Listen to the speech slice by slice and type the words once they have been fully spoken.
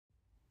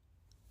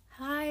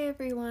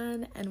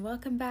everyone, and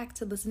welcome back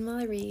to Listen While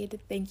I Read.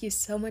 Thank you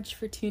so much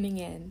for tuning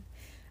in.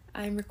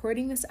 I'm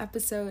recording this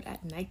episode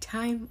at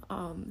nighttime,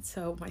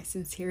 so my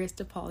sincerest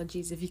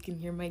apologies if you can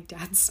hear my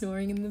dad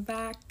snoring in the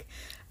back.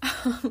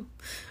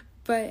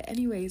 But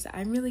anyways,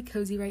 I'm really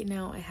cozy right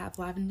now. I have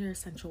lavender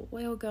essential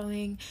oil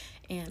going,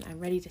 and I'm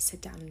ready to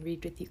sit down and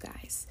read with you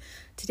guys.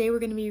 Today we're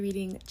going to be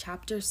reading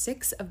Chapter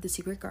 6 of The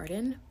Secret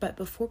Garden, but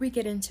before we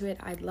get into it,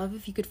 I'd love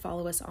if you could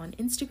follow us on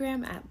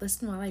Instagram at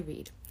Listen While I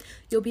Read.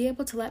 You'll be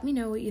able to let me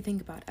know what you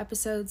think about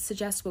episodes,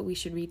 suggest what we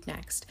should read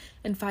next,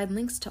 and find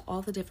links to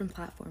all the different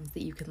platforms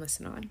that you can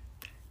listen on.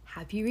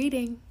 Happy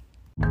reading!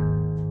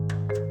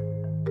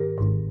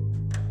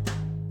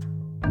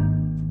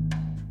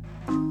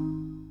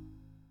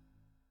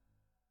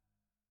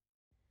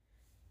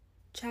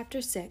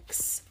 Chapter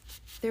 6.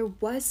 There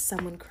was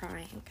someone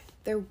crying.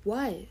 There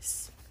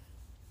was.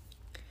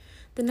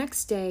 The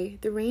next day,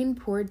 the rain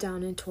poured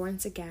down in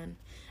torrents again,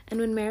 and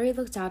when Mary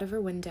looked out of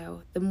her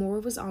window, the moor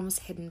was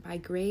almost hidden by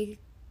gray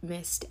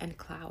mist and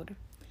cloud.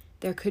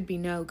 There could be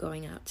no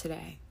going out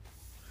today.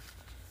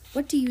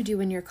 "What do you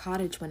do in your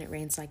cottage when it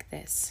rains like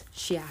this?"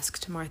 she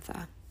asked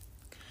Martha.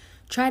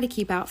 "Try to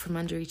keep out from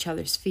under each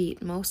other's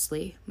feet,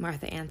 mostly,"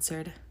 Martha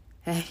answered.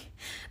 "Hey,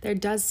 there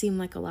does seem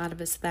like a lot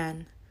of us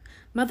then.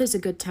 Mother's a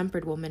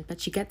good-tempered woman, but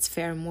she gets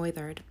fair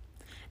moithered.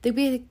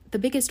 The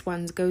biggest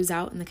ones goes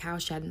out in the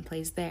cowshed and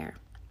plays there.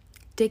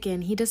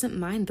 Dickon, he doesn't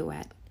mind the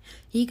wet.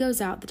 He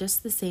goes out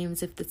just the same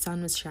as if the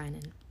sun was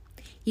shining.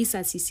 He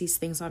says he sees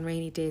things on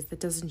rainy days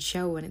that doesn't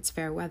show when it's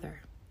fair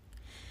weather.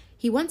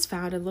 He once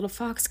found a little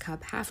fox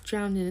cub half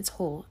drowned in its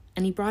hole,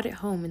 and he brought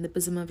it home in the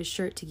bosom of his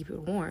shirt to keep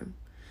it warm.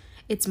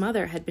 Its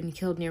mother had been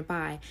killed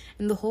nearby,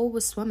 and the hole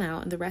was swum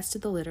out and the rest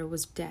of the litter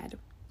was dead.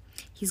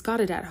 He's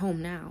got it at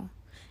home now.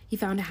 He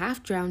found a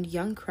half-drowned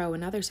young crow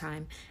another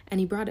time, and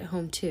he brought it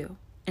home too,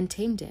 and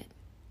tamed it.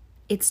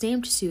 It's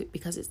named Suit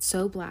because it's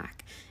so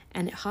black,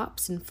 and it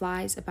hops and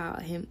flies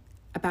about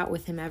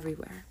with him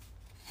everywhere."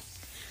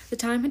 The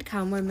time had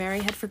come where Mary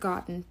had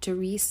forgotten to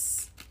resent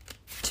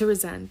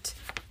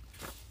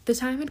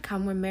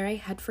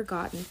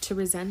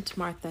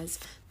Martha's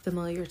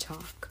familiar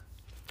talk.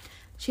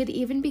 She had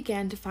even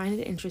begun to find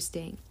it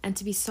interesting, and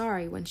to be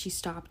sorry when she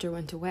stopped or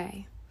went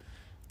away.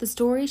 The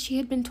stories she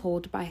had been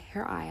told by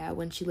her ayah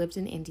when she lived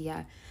in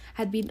India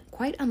had been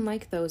quite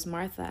unlike those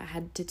Martha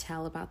had to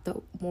tell about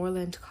the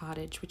moorland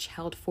cottage which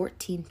held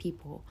 14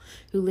 people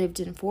who lived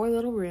in 4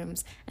 little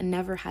rooms and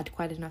never had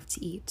quite enough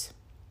to eat.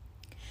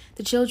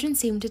 The children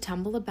seemed to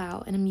tumble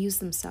about and amuse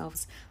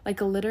themselves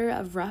like a litter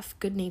of rough,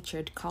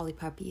 good-natured collie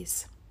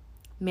puppies.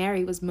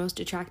 Mary was most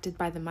attracted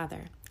by the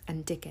mother,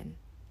 and Dickon.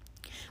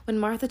 When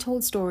Martha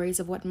told stories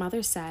of what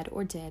mother said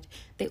or did,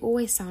 they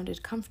always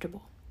sounded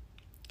comfortable.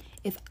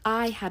 "If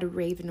I had a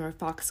raven or a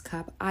fox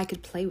cub, I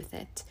could play with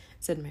it,"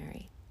 said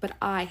Mary. "But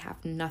I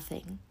have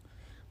nothing."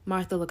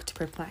 Martha looked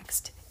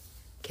perplexed.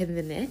 "Can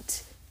the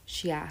knit?"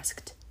 she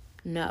asked.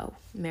 "No,"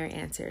 Mary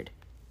answered.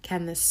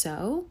 "Can the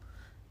sew?"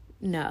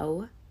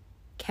 "No."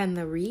 "Can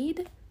the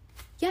read?"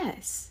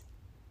 "Yes."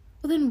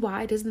 "Well, then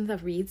why doesn't the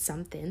read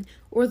something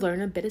or learn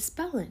a bit of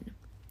spelling?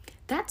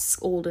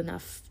 That's old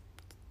enough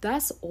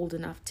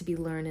to be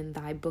learning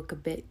thy book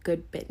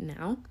good bit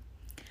now."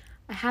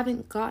 "I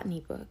haven't got any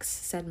books,"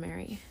 said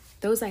Mary.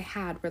 "Those I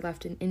had were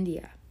left in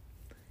India."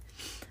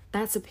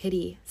 "That's a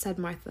pity," said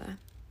Martha.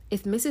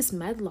 "If Mrs.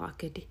 Medlock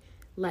could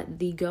let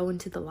thee go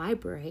into the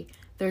library,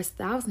 there's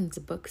thousands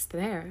of books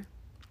there."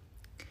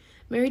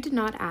 Mary did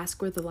not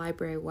ask where the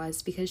library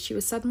was because she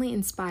was suddenly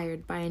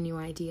inspired by a new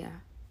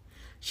idea.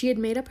 She had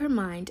made up her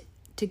mind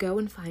to go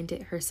and find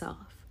it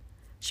herself.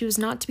 She was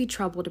not to be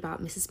troubled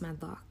about Mrs.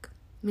 Medlock.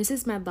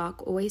 Mrs.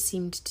 Medlock always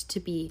seemed to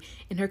be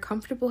in her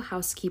comfortable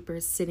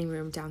housekeeper's sitting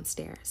room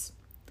downstairs.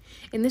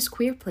 In this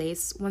queer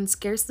place, one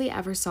scarcely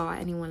ever saw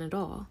anyone at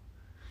all.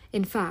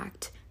 In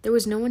fact, there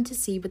was no one to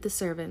see but the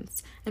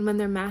servants, and when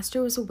their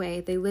master was away,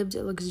 they lived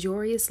a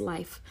luxurious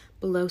life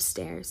below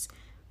stairs,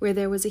 where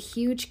there was a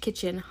huge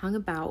kitchen hung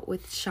about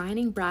with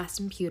shining brass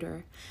and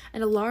pewter,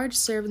 and a large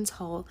servants'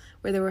 hall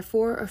where there were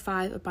 4 or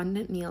 5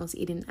 abundant meals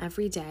eaten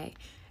every day,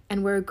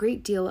 and where a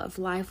great deal of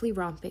lively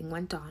romping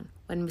went on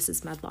when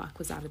Mrs. Medlock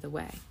was out of the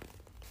way.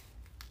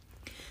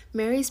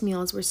 Mary's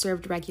meals were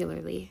served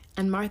regularly,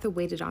 and Martha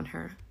waited on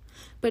her,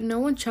 but no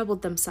one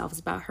troubled themselves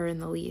about her in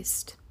the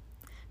least.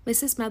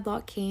 Mrs.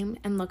 Medlock came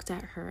and looked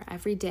at her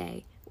every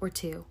day or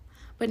 2,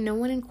 but no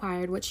one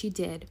inquired what she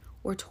did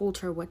or told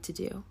her what to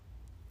do.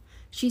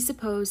 She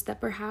supposed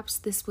that perhaps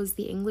this was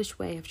the English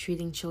way of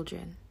treating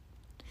children.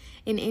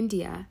 In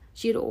India,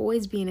 she had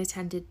always been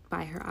attended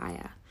by her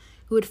ayah,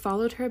 who had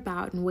followed her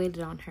about and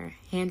waited on her,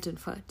 hand and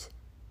foot.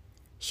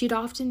 She had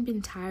often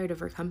been tired of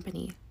her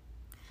company.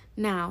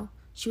 Now,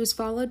 she was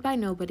followed by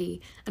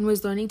nobody and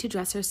was learning to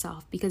dress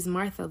herself because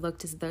Martha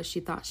looked as though she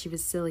thought she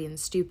was silly and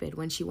stupid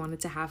when she wanted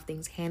to have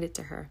things handed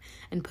to her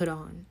and put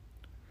on.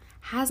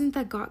 "Hasn't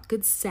that got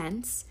good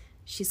sense?"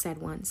 she said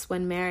once,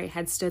 when Mary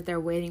had stood there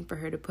waiting for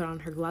her to put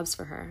on her gloves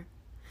for her.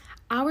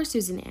 "Our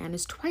Susan Ann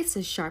is twice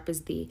as sharp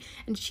as thee,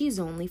 and she's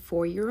only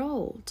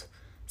 4-year-old.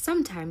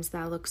 Sometimes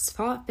thou looks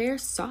fair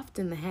soft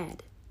in the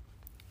head."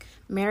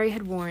 Mary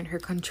had worn her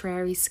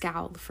contrary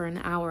scowl for an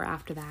hour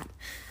after that,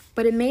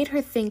 but it made her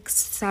think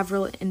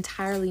several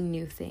entirely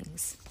new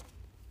things.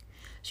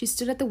 She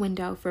stood at the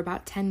window for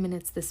about 10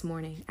 minutes this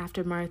morning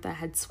after Martha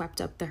had swept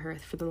up the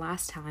hearth for the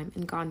last time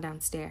and gone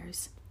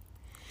downstairs.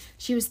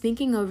 She was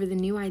thinking over the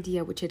new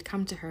idea which had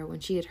come to her when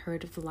she had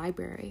heard of the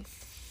library.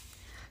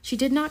 She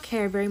did not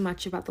care very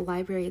much about the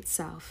library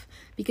itself,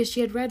 because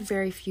she had read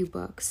very few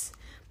books,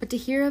 but to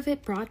hear of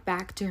it brought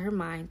back to her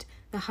mind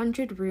the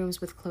 100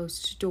 rooms with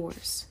closed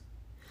doors.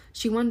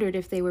 She wondered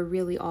if they were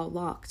really all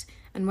locked,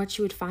 and what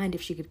she would find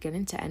if she could get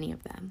into any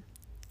of them.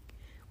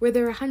 Were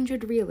there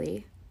 100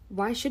 really?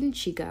 Why shouldn't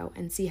she go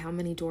and see how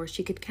many doors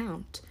she could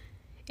count?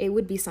 It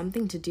would be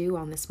something to do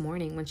on this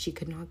morning when she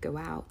could not go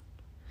out.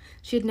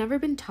 She had never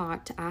been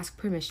taught to ask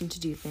permission to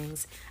do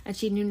things, and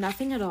she knew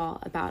nothing at all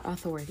about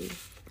authority,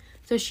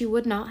 so she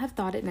would not have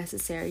thought it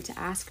necessary to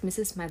ask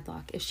Mrs.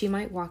 Medlock if she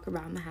might walk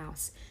around the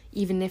house,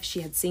 even if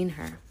she had seen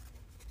her.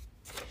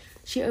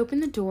 She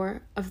opened the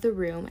door of the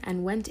room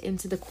and went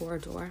into the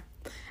corridor,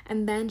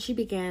 and then she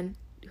began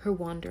her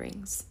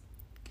wanderings.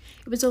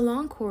 It was a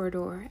long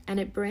corridor, and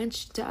it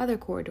branched to other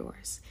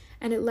corridors,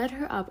 and it led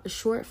her up a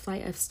short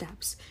flight of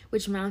steps,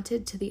 which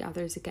mounted to the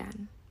others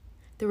again.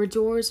 There were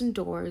doors,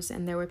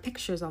 and there were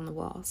pictures on the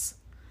walls.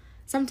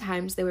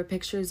 Sometimes they were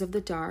pictures of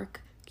the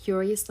dark,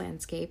 curious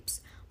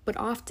landscapes, but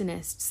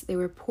oftenest they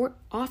were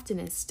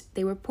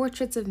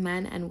portraits of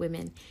men and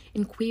women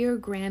in queer,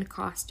 grand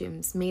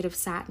costumes made of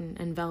satin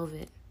and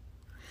velvet.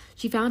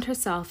 She found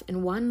herself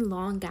in one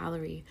long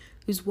gallery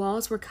whose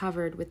walls were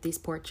covered with these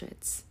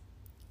portraits.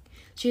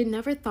 She had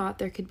never thought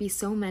there could be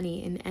so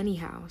many in any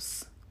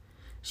house.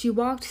 She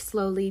walked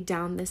slowly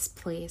down this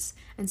place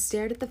and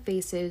stared at the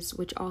faces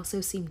which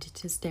also seemed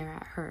to stare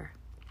at her.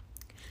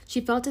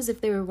 She felt as if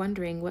they were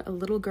wondering what a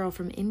little girl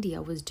from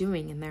India was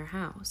doing in their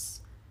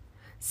house.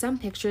 Some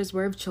pictures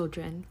were of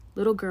children,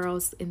 little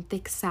girls in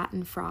thick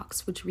satin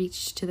frocks which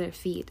reached to their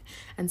feet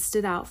and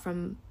stood out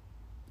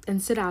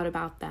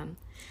about them,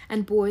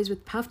 and boys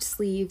with puffed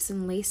sleeves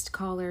and laced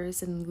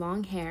collars and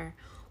long hair,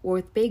 or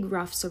with big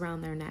ruffs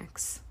around their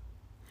necks.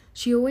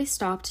 She always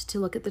stopped to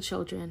look at the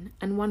children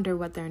and wonder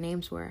what their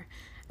names were,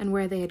 and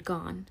where they had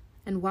gone,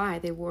 and why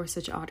they wore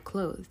such odd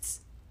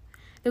clothes.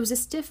 There was a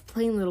stiff,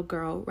 plain little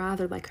girl,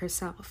 rather like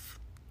herself.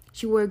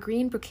 She wore a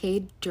green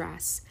brocade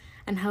dress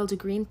and held a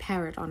green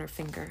parrot on her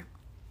finger.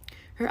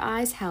 Her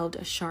eyes held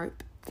a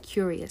sharp,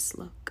 curious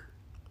look.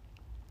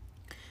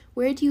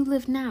 "Where do you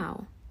live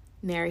now?"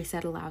 Mary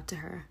said aloud to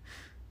her.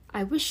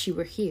 "I wish she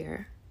were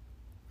here."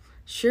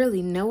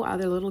 Surely no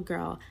other little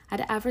girl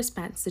had ever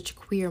spent such a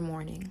queer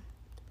morning.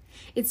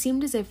 It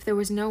seemed as if there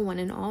was no one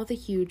in all the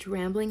huge,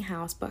 rambling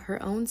house but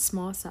her own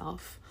small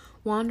self,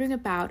 wandering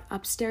about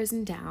upstairs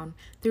and down,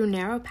 through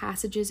narrow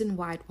passages and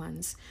wide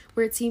ones,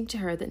 where it seemed to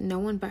her that no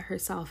one but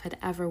herself had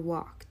ever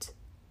walked.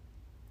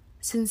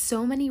 Since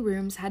so many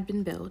rooms had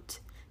been built,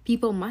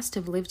 people must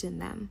have lived in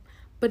them,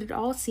 but it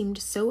all seemed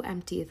so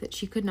empty that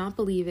she could not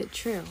believe it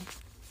true.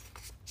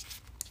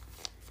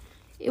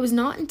 It was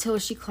not until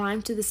she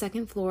climbed to the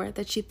second floor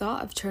that she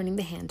thought of turning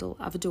the handle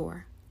of a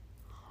door.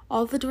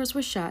 All the doors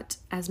were shut,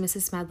 as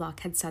Mrs.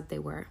 Medlock had said they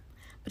were,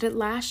 but at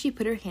last she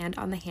put her hand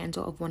on the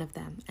handle of one of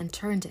them and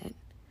turned it.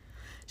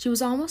 She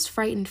was almost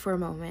frightened for a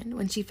moment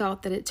when she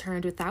felt that it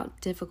turned without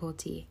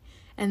difficulty,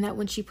 and that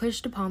when she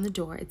pushed upon the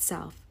door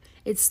itself,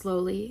 it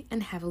slowly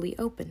and heavily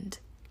opened.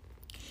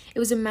 It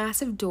was a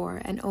massive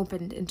door and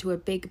opened into a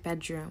big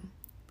bedroom.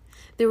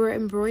 There were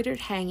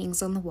embroidered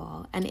hangings on the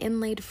wall, and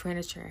inlaid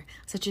furniture,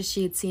 such as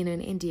she had seen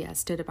in India,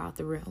 stood about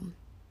the room.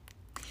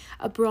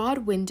 A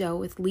broad window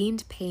with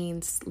leaned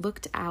panes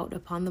looked out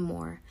upon the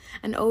moor,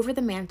 and over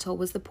the mantel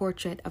was the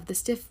portrait of the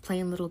stiff,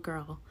 plain little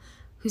girl,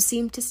 who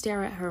seemed to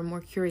stare at her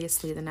more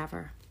curiously than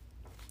ever.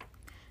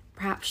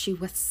 "Perhaps she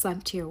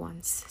slept here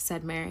once,"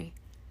 said Mary.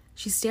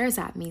 "She stares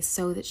at me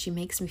so that she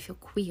makes me feel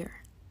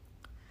queer."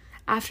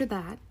 After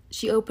that,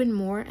 she opened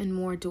more and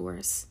more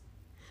doors.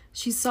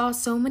 She saw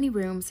so many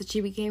rooms that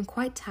she became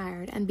quite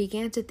tired and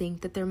began to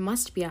think that there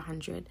must be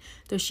 100,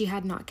 though she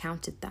had not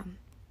counted them.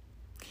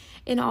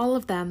 In all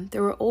of them,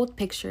 there were old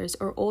pictures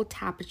or old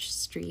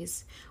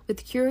tapestries,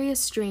 with curious,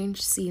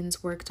 strange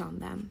scenes worked on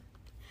them.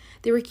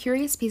 There were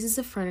curious pieces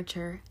of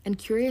furniture and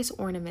curious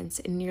ornaments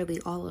in nearly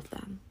all of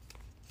them.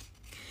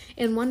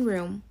 In one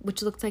room,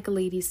 which looked like a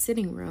lady's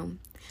sitting room,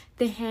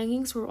 the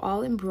hangings were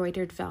all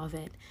embroidered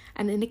velvet,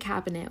 and in a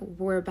cabinet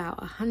were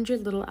about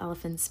 100 little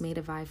elephants made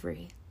of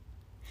ivory.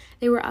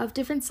 They were of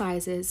different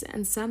sizes,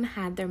 and some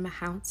had their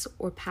mahouts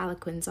or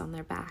palanquins on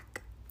their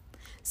back.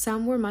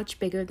 Some were much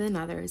bigger than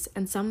others,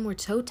 and some were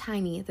so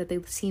tiny that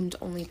they seemed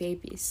only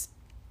babies.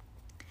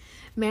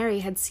 Mary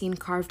had seen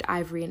carved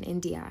ivory in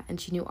India,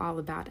 and she knew all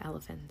about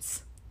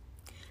elephants.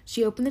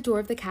 She opened the door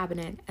of the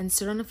cabinet and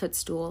stood on a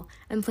footstool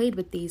and played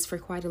with these for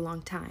quite a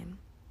long time.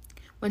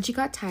 When she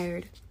got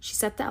tired, she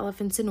set the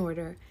elephants in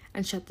order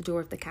and shut the door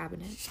of the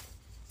cabinet.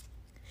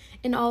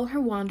 In all her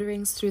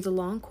wanderings through the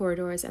long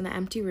corridors and the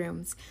empty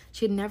rooms,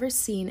 she had never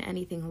seen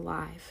anything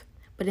alive,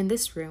 but in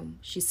this room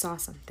she saw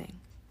something.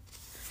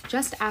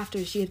 Just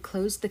after she had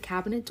closed the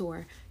cabinet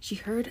door, she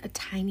heard a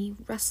tiny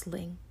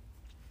rustling.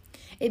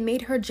 It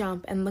made her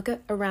jump and look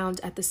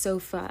around at the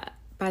sofa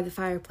by the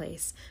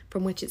fireplace,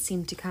 from which it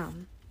seemed to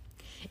come.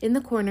 In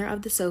the corner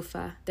of the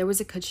sofa there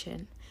was a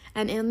cushion,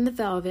 and in the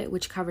velvet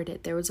which covered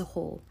it there was a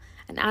hole,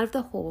 and out of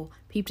the hole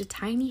peeped a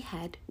tiny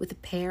head with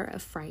a pair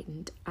of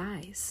frightened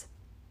eyes.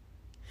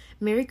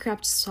 Mary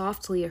crept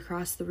softly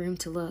across the room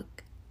to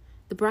look.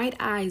 The bright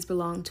eyes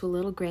belonged to a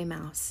little gray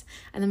mouse,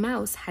 and the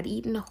mouse had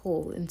eaten a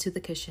hole into the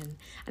cushion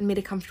and made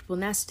a comfortable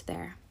nest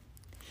there.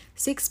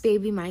 6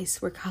 baby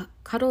mice were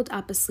cuddled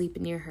up asleep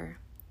near her.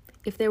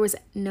 If there was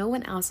no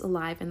one else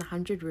alive in the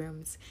 100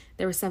 rooms,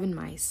 there were 7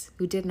 mice,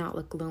 who did not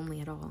look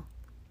lonely at all.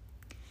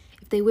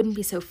 "If they wouldn't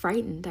be so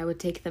frightened, I would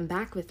take them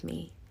back with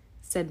me,"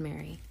 said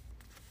Mary.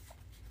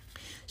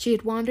 She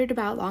had wandered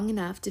about long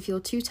enough to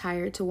feel too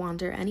tired to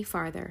wander any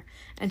farther,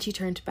 and she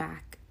turned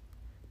back.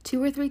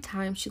 2 or 3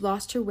 times she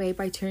lost her way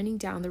by turning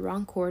down the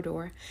wrong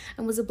corridor,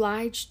 and was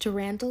obliged to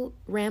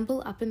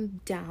ramble up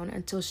and down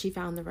until she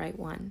found the right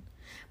one.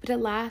 But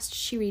at last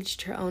she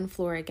reached her own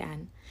floor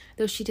again,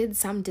 though she did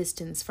some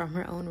distance from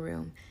her own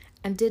room,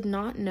 and did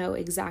not know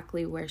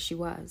exactly where she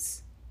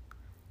was.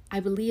 "I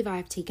believe I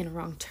have taken a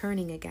wrong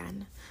turning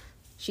again,"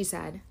 she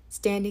said,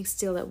 standing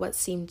still at what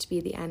seemed to be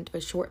the end of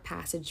a short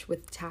passage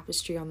with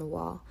tapestry on the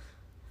wall.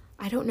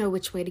 "I don't know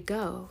which way to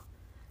go.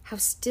 How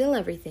still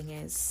everything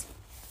is."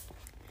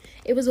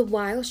 It was a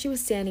while she was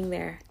standing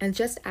there, and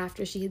just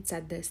after she had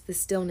said this, the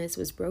stillness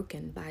was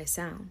broken by a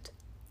sound.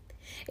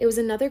 It was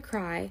another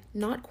cry,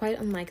 not quite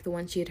unlike the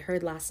one she had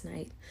heard last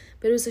night,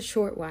 but it was a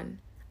short one,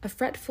 a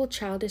fretful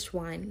childish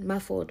whine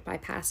muffled by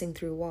passing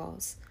through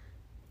walls.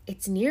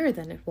 "It's nearer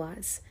than it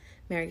was,"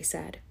 Mary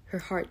said, her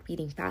heart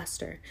beating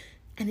faster,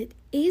 "and it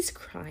is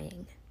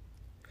crying."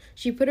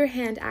 She put her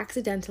hand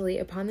accidentally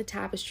upon the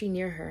tapestry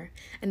near her,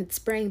 and it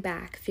sprang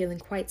back, feeling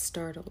quite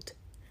startled.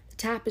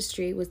 The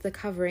tapestry was the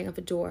covering of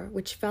a door,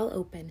 which fell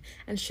open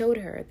and showed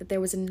her that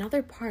there was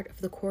another part of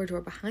the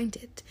corridor behind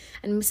it,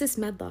 and Mrs.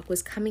 Medlock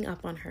was coming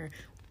up on her,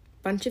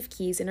 bunch of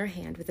keys in her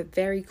hand, with a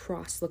very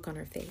cross look on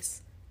her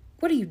face.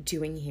 "What are you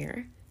doing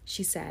here?"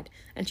 she said,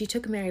 and she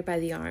took Mary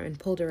by the arm and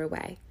pulled her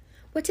away.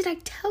 "What did I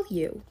tell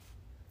you?"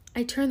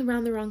 "I turned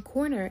around the wrong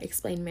corner,"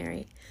 explained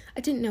Mary.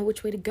 "I didn't know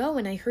which way to go,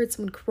 and I heard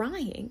someone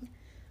crying."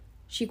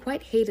 She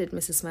quite hated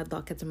Mrs.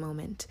 Medlock at the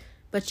moment,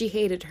 but she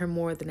hated her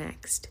more the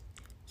next.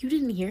 "You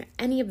didn't hear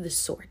any of the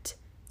sort,"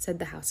 said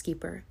the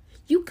housekeeper.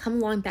 "You come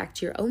along back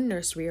to your own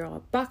nursery, or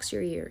I'll box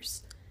your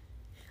ears."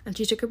 And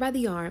she took her by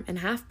the arm and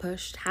half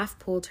pushed, half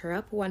pulled her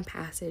up one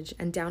passage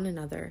and down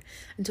another,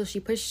 until she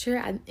pushed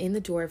her in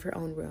the door of her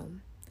own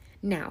room.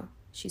 "Now,"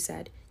 she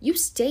said, "you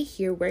stay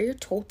here where you're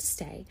told to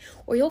stay,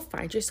 or you'll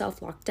find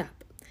yourself locked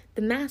up.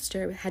 The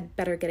master had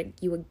better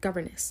get you a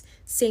governess,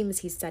 same as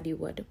he said he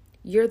would.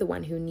 You're the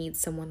one who needs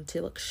someone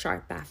to look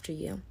sharp after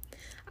you.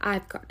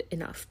 I've got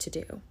enough to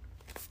do."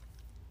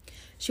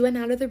 She went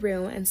out of the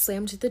room and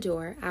slammed the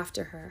door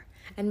after her,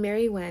 and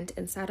Mary went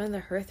and sat on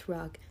the hearth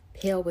rug,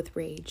 pale with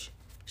rage.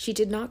 She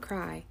did not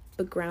cry,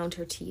 but ground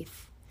her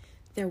teeth.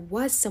 "There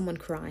was someone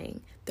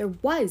crying. There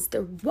was,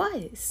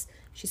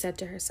 she said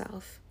to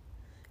herself.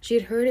 She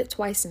had heard it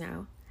twice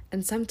now,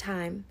 and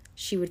sometime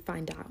she would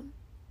find out.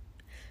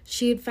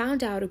 She had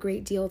found out a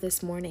great deal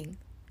this morning.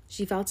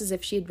 She felt as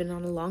if she had been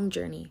on a long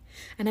journey,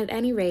 and at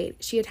any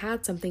rate she had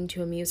had something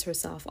to amuse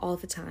herself all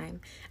the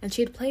time, and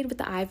she had played with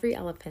the ivory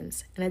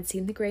elephants and had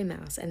seen the gray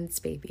mouse and its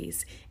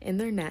babies in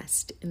their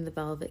nest in the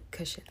velvet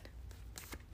cushion.